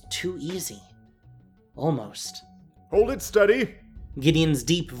almost too easy. Almost. Hold it steady! Gideon's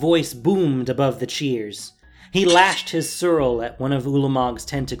deep voice boomed above the cheers. He lashed his Surl at one of Ulamog's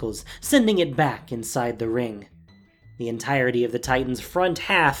tentacles, sending it back inside the ring. The entirety of the Titan's front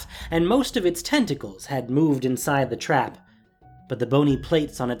half and most of its tentacles had moved inside the trap, but the bony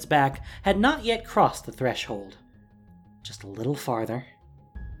plates on its back had not yet crossed the threshold. Just a little farther.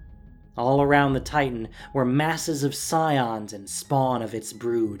 All around the Titan were masses of scions and spawn of its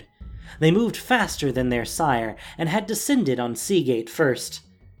brood. They moved faster than their sire and had descended on Seagate first,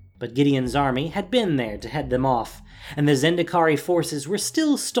 but Gideon's army had been there to head them off, and the Zendikari forces were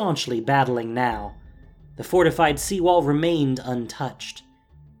still staunchly battling now. The fortified seawall remained untouched.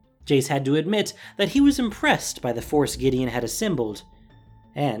 Jace had to admit that he was impressed by the force Gideon had assembled,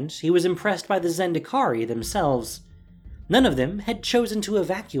 and he was impressed by the Zendikari themselves. None of them had chosen to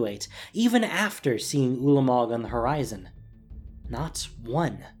evacuate, even after seeing Ulamog on the horizon. Not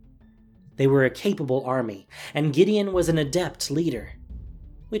one. They were a capable army, and Gideon was an adept leader.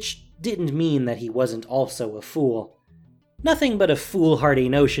 Which didn't mean that he wasn't also a fool. Nothing but a foolhardy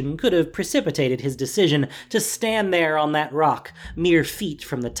notion could have precipitated his decision to stand there on that rock, mere feet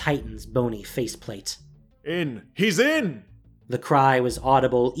from the Titan's bony faceplate. In! He's in! The cry was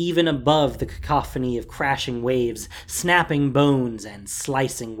audible even above the cacophony of crashing waves, snapping bones, and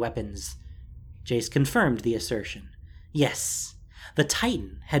slicing weapons. Jace confirmed the assertion. Yes, the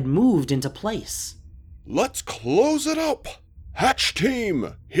Titan had moved into place. Let's close it up! Hatch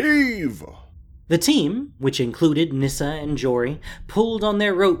team, heave! The team, which included Nissa and Jory, pulled on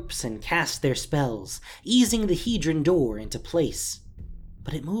their ropes and cast their spells, easing the Hedron door into place.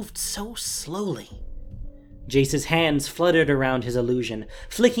 But it moved so slowly. Jace's hands fluttered around his illusion,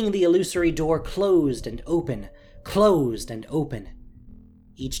 flicking the illusory door closed and open.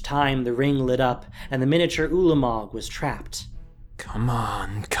 Each time the ring lit up and the miniature Ulamog was trapped. Come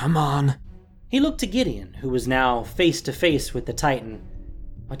on. He looked to Gideon, who was now face to face with the Titan.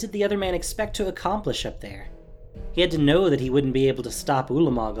 What did the other man expect to accomplish up there? He had to know that he wouldn't be able to stop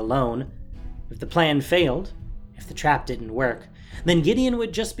Ulamog alone. If the plan failed, if the trap didn't work, then Gideon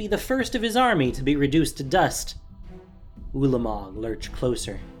would just be the first of his army to be reduced to dust. Ulamog lurched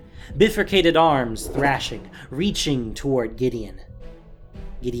closer, bifurcated arms thrashing, reaching toward Gideon.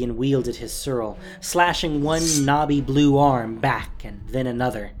 Gideon wielded his Surl, slashing one knobby blue arm back and then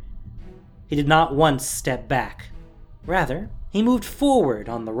another. He did not once step back. Rather, he moved forward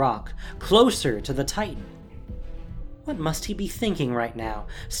on the rock, closer to the Titan. What must he be thinking right now,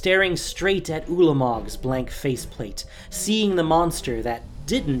 staring straight at Ulamog's blank faceplate, seeing the monster that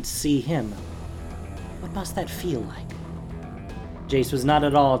didn't see him? What must that feel like? Jace was not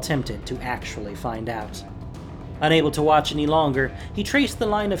at all tempted to actually find out. Unable to watch any longer, he traced the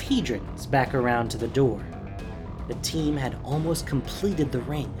line of Hedrons back around to the door. The team had almost completed the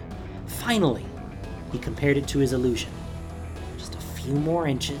ring. Finally, he compared it to his illusion. Just a few more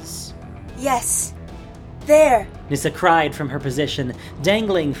inches. Yes. There! Nissa cried from her position,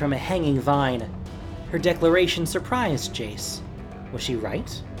 dangling from a hanging vine. Her declaration surprised Jace. Was she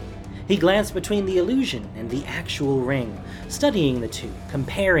right? He glanced between the illusion and the actual ring, studying the two,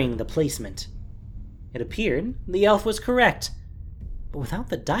 comparing the placement. It appeared the elf was correct. But without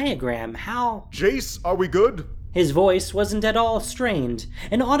the diagram, how... Jace, are we good? His voice wasn't at all strained,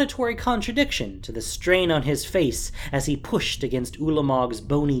 an auditory contradiction to the strain on his face as he pushed against Ulamog's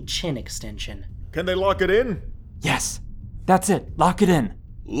bony chin extension. Can they lock it in? Yes, that's it. Lock it in.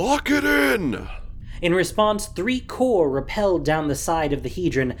 Lock it in! In response, 3 core repelled down the side of the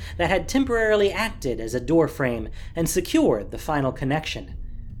Hedron that had temporarily acted as a doorframe and secured the final connection.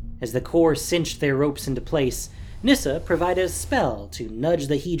 As the core cinched their ropes into place, Nissa provided a spell to nudge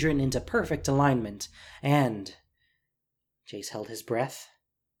the Hedron into perfect alignment, and... Jace held his breath.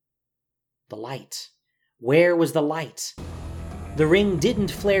 The light. Where was the light? The ring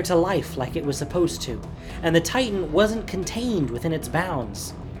didn't flare to life like it was supposed to, and the Titan wasn't contained within its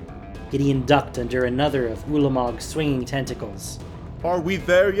bounds. Gideon ducked under another of Ulamog's swinging tentacles. Are we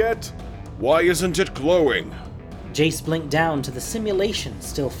there yet? Why isn't it glowing? Jace blinked down to the simulation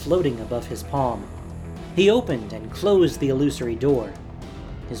still floating above his palm. He opened and closed the illusory door.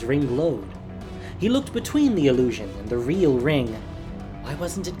 His ring glowed. He looked between the illusion and the real ring. Why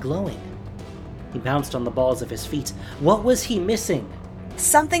wasn't it glowing? He bounced on the balls of his feet. What was he missing?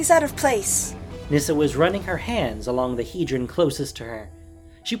 Something's out of place. Nissa was running her hands along the Hedron closest to her.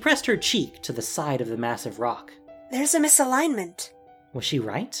 She pressed her cheek to the side of the massive rock. There's a misalignment. Was she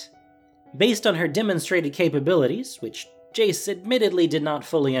right? Based on her demonstrated capabilities, which Jace admittedly did not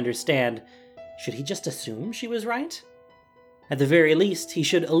fully understand, should he just assume she was right? At the very least, he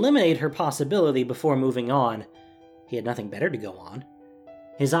should eliminate her possibility before moving on. He had nothing better to go on.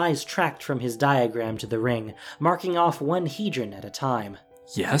 His eyes tracked from his diagram to the ring, marking off one Hedron at a time.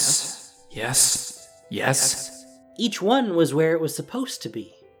 Yes. Each one was where it was supposed to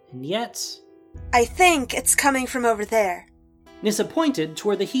be, and yet... I think it's coming from over there. Nissa pointed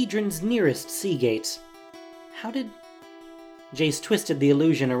toward the Hedron's nearest sea gate. How did... Jace twisted the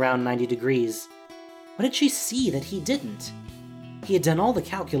illusion around 90 degrees. What did she see that he didn't? He had done all the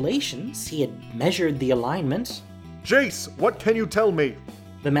calculations. He had measured the alignment. Jace, what can you tell me?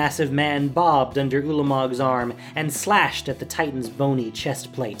 The massive man bobbed under Ulamog's arm and slashed at the Titan's bony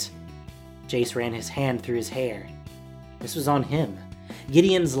chest plate. Jace ran his hand through his hair. This was on him.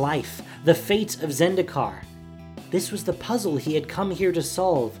 Gideon's life, the fate of Zendikar. This was the puzzle he had come here to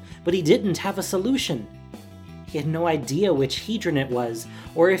solve, but he didn't have a solution. He had no idea which Hedron it was,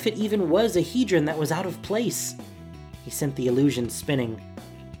 or if it even was a Hedron that was out of place. He sent the illusion spinning,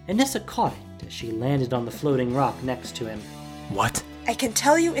 and Nissa caught it as she landed on the floating rock next to him. What? I can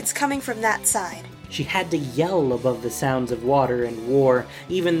tell you it's coming from that side. She had to yell above the sounds of water and war,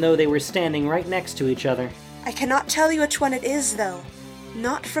 even though they were standing right next to each other. I cannot tell you which one it is, though.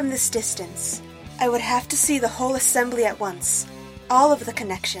 Not from this distance. I would have to see the whole assembly at once. All of the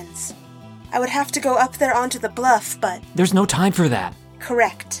connections. I would have to go up there onto the bluff, but... There's no time for that.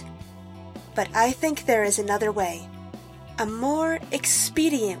 Correct. But I think there is another way. A more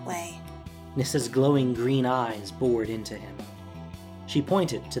expedient way. Nissa's glowing green eyes bored into him. She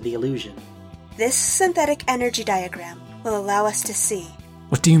pointed to the illusion. This synthetic energy diagram will allow us to see.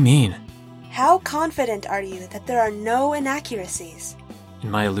 What do you mean? How confident are you that there are no inaccuracies? In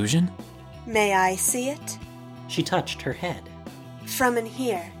my illusion? May I see it? She touched her head. From in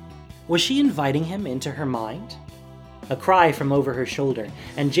here. Was she inviting him into her mind? A cry from over her shoulder,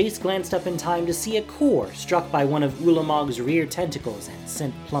 and Jace glanced up in time to see a core struck by one of Ulamog's rear tentacles and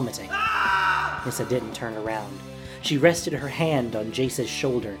sent plummeting. Nissa didn't turn around. She rested her hand on Jace's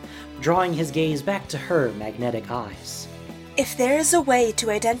shoulder, drawing his gaze back to her magnetic eyes. If there is a way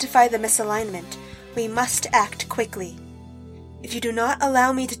to identify the misalignment, we must act quickly. If you do not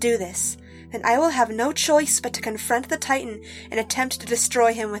allow me to do this, then I will have no choice but to confront the Titan and attempt to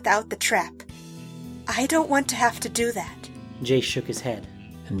destroy him without the trap. I don't want to have to do that. Jace shook his head.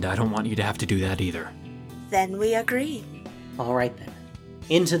 And I don't want you to have to do that either. Then we agree. All right then.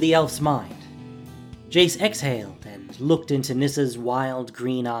 Into the elf's mind. Jace exhaled and looked into Nissa's wild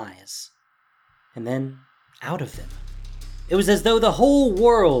green eyes. And then out of them. It was as though the whole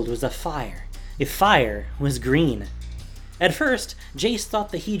world was afire, if fire was green. At first, Jace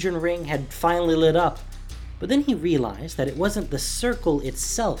thought the Hedron ring had finally lit up, but then he realized that it wasn't the circle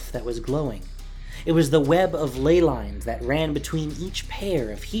itself that was glowing. It was the web of ley lines that ran between each pair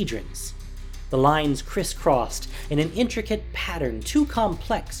of Hedrons. The lines crisscrossed in an intricate pattern too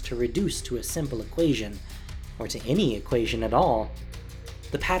complex to reduce to a simple equation, or to any equation at all.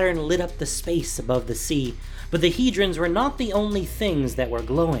 The pattern lit up the space above the sea, but the Hedrons were not the only things that were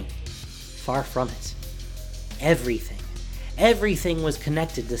glowing. Far from it. Everything was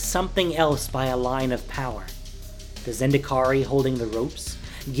connected to something else by a line of power. The Zendikari holding the ropes,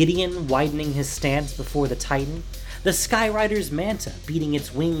 Gideon widening his stance before the Titan, the Skyrider's manta beating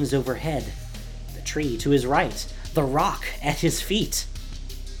its wings overhead, the tree to his right, the rock at his feet.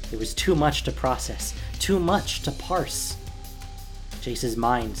 There was too much to process, too much to parse. Jace's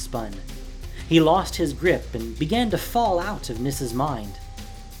mind spun. He lost his grip and began to fall out of Nissa's mind.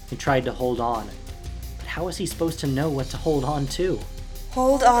 He tried to hold on, but how was he supposed to know what to hold on to?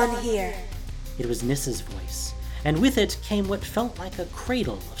 Hold on here. It was Nissa's voice, and with it came what felt like a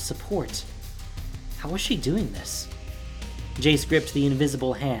cradle of support. How was she doing this? Jace gripped the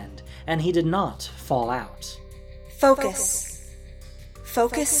invisible hand, and he did not fall out. Focus.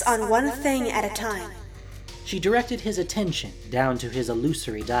 Focus on one thing at a time. She directed his attention down to his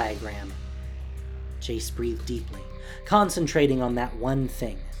illusory diagram. Jace breathed deeply, concentrating on that one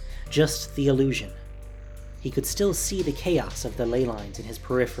thing, just the illusion. He could still see the chaos of the ley lines in his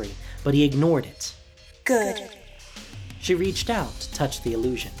periphery, but he ignored it. Good. She reached out to touch the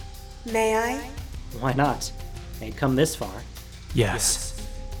illusion. May I? Why not? They'd come this far. Yes.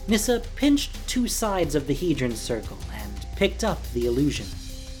 Nissa pinched two sides of the Hedron circle and picked up the illusion.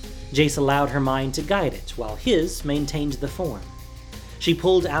 Jace allowed her mind to guide it while his maintained the form. She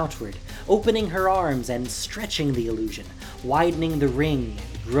pulled outward, opening her arms and stretching the illusion, widening the ring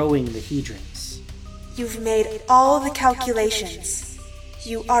and growing the Hedrons. You've made all the calculations.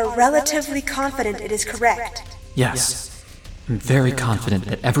 You are relatively confident it is correct. Yes. I'm very confident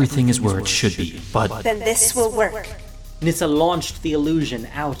that everything is where it should be, but... Then this will work. Nissa launched the illusion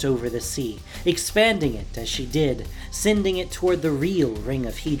out over the sea, expanding it as she did, sending it toward the real ring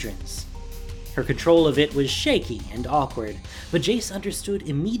of Hedrons. Her control of it was shaky and awkward, but Jace understood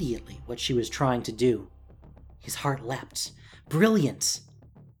immediately what she was trying to do. His heart leapt. Brilliant!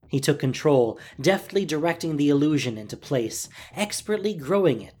 He took control, deftly directing the illusion into place, expertly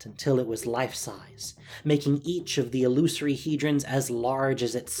growing it until it was life-size, making each of the illusory Hedrons as large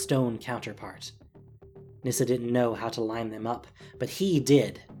as its stone counterpart. Nissa didn't know how to line them up, but he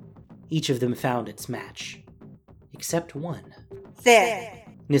did. Each of them found its match. Except one. There.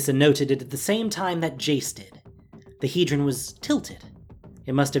 Nissa noted it at the same time that Jace did. The Hedron was tilted.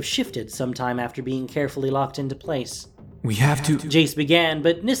 It must have shifted sometime after being carefully locked into place. We have to... Jace began,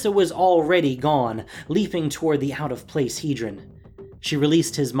 but Nissa was already gone, leaping toward the out-of-place Hedron. She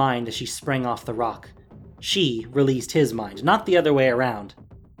released his mind as she sprang off the rock. She released his mind, not the other way around.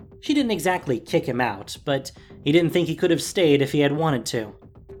 She didn't exactly kick him out, but he didn't think he could have stayed if he had wanted to.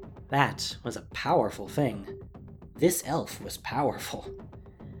 That was a powerful thing. This elf was powerful.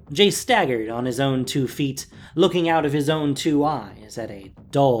 Jace staggered on his own 2 feet, looking out of his own 2 eyes at a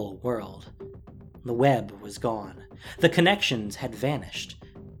dull world. The web was gone. The connections had vanished.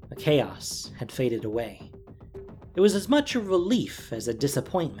 The chaos had faded away. It was as much a relief as a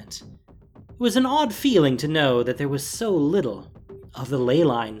disappointment. It was an odd feeling to know that there was so little of the ley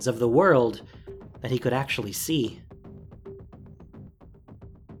lines of the world that he could actually see.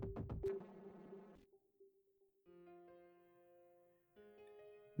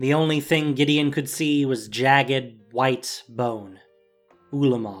 The only thing Gideon could see was jagged, white bone,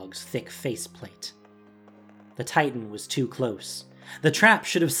 Ulamog's thick faceplate. The Titan was too close. The trap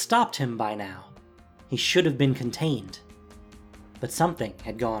should have stopped him by now. He should have been contained. But something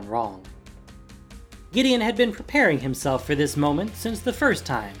had gone wrong. Gideon had been preparing himself for this moment since the first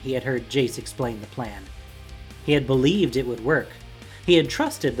time he had heard Jace explain the plan. He had believed it would work. He had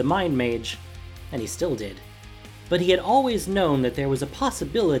trusted the Mind Mage, and he still did. But he had always known that there was a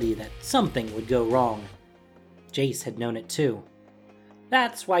possibility that something would go wrong. Jace had known it too.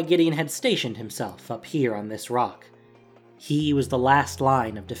 That's why Gideon had stationed himself up here on this rock. He was the last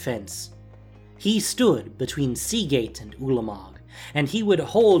line of defense. He stood between Seagate and Ulamog, and he would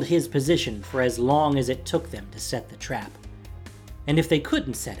hold his position for as long as it took them to set the trap. And if they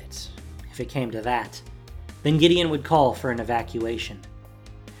couldn't set it, if it came to that, then Gideon would call for an evacuation.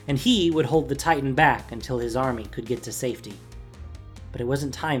 And he would hold the Titan back until his army could get to safety. But it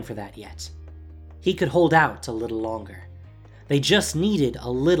wasn't time for that yet. He could hold out a little longer. They just needed a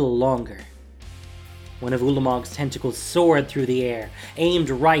little longer. One of Ulamog's tentacles soared through the air, aimed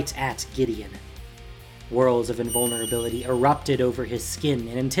right at Gideon. Whirls of invulnerability erupted over his skin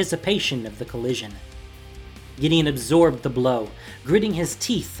in anticipation of the collision. Gideon absorbed the blow, gritting his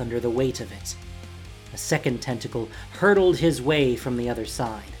teeth under the weight of it. A second tentacle hurtled his way from the other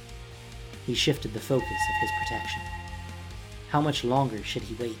side. He shifted the focus of his protection. How much longer should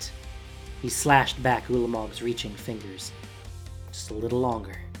he wait? He slashed back Ulamog's reaching fingers. Just a little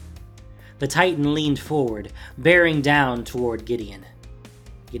longer. The Titan leaned forward, bearing down toward Gideon.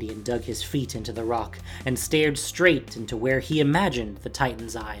 Gideon dug his feet into the rock and stared straight into where he imagined the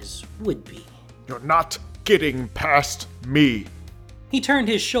Titan's eyes would be. You're not getting past me. He turned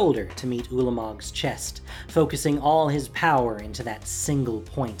his shoulder to meet Ulamog's chest, focusing all his power into that single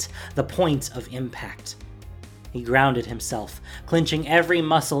point, the point of impact. He grounded himself, clenching every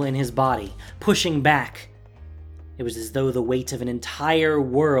muscle in his body, pushing back. It was as though the weight of an entire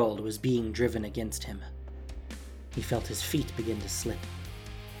world was being driven against him. He felt his feet begin to slip.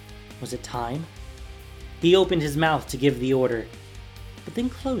 Was it time? He opened his mouth to give the order, but then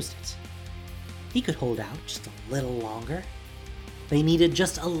closed it. He could hold out just a little longer. They needed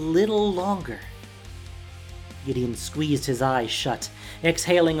just a little longer. Gideon squeezed his eyes shut,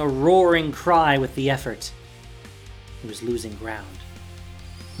 exhaling a roaring cry with the effort. He was losing ground.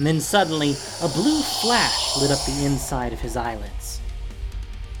 And then suddenly, a blue flash lit up the inside of his eyelids.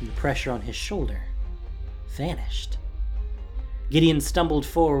 And the pressure on his shoulder vanished. Gideon stumbled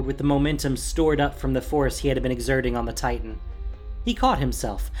forward with the momentum stored up from the force he had been exerting on the Titan. He caught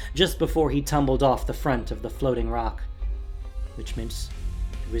himself just before he tumbled off the front of the floating rock, which meant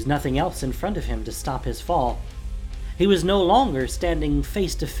there was nothing else in front of him to stop his fall. He was no longer standing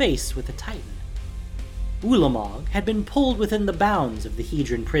face to face with the Titan. Ulamog had been pulled within the bounds of the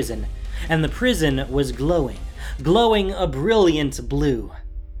Hedron prison, and the prison was glowing a brilliant blue.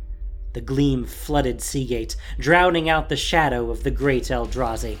 The gleam flooded Seagate, drowning out the shadow of the great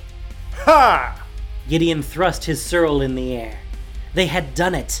Eldrazi. Ha! Gideon thrust his Searle in the air. They had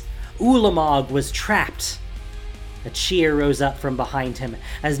done it! Ulamog was trapped! A cheer rose up from behind him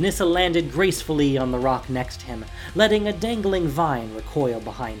as Nissa landed gracefully on the rock next to him, letting a dangling vine recoil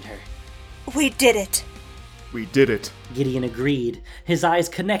behind her. We did it! We did it. Gideon agreed, his eyes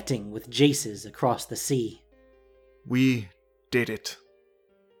connecting with Jace's across the sea. We did it.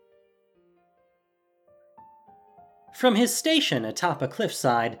 From his station atop a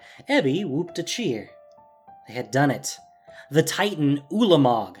cliffside, Ebby whooped a cheer. They had done it. The Titan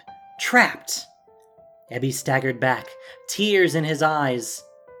Ulamog, trapped. Ebby staggered back, tears in his eyes.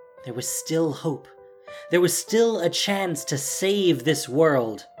 There was still hope. There was still a chance to save this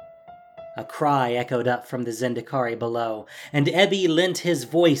world. A cry echoed up from the Zendikari below, and Ebby lent his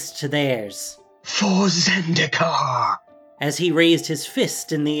voice to theirs. For Zendikar! As he raised his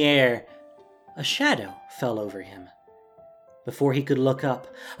fist in the air, a shadow fell over him. Before he could look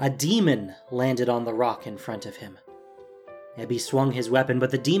up, a demon landed on the rock in front of him. Ebby swung his weapon,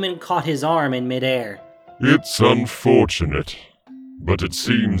 but the demon caught his arm in midair. It's unfortunate, but it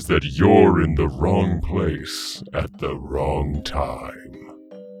seems that you're in the wrong place at the wrong time.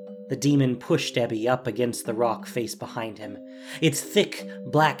 The demon pushed Ebby up against the rock face behind him, its thick,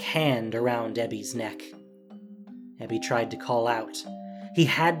 black hand around Ebby's neck. Ebby tried to call out. He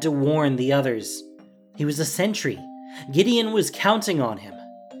had to warn the others. He was a sentry. Gideon was counting on him.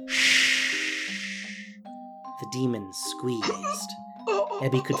 Shh. The demon squeezed.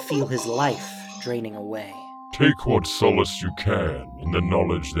 Ebby could feel his life draining away. Take what solace you can in the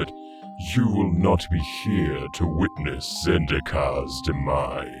knowledge that you will not be here to witness Zendikar's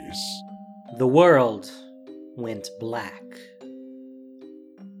demise. The world went black.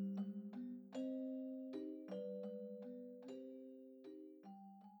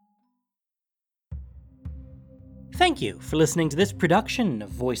 Thank you for listening to this production of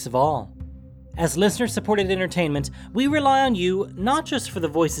Voice of All. As listener-supported entertainment, we rely on you not just for the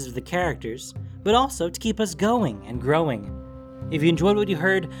voices of the characters, but also to keep us going and growing. If you enjoyed what you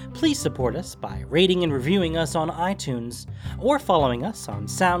heard, please support us by rating and reviewing us on iTunes, or following us on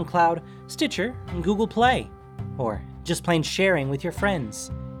SoundCloud, Stitcher, and Google Play, or just plain sharing with your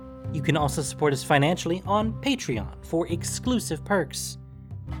friends. You can also support us financially on Patreon for exclusive perks.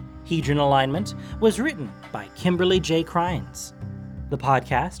 Hedron Alignment was written by Kimberly J. Crines. The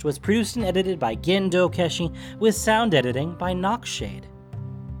podcast was produced and edited by Gen Dokeshi, with sound editing by Noxshade.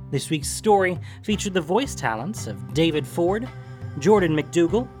 This week's story featured the voice talents of David Ford, Jordan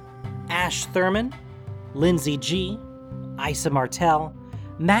McDougall, Ash Thurman, Lindsay G., Isa Martell,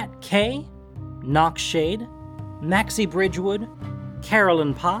 Matt K., Noxshade, Maxie Bridgewood,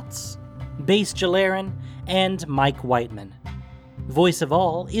 Carolyn Potts, Base Jalarin, and Mike Whiteman. Voice of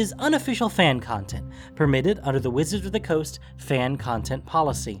All is unofficial fan content, permitted under the Wizards of the Coast fan content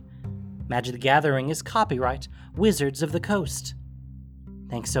policy. Magic the Gathering is copyright Wizards of the Coast.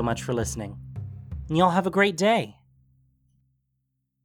 Thanks so much for listening. And y'all have a great day.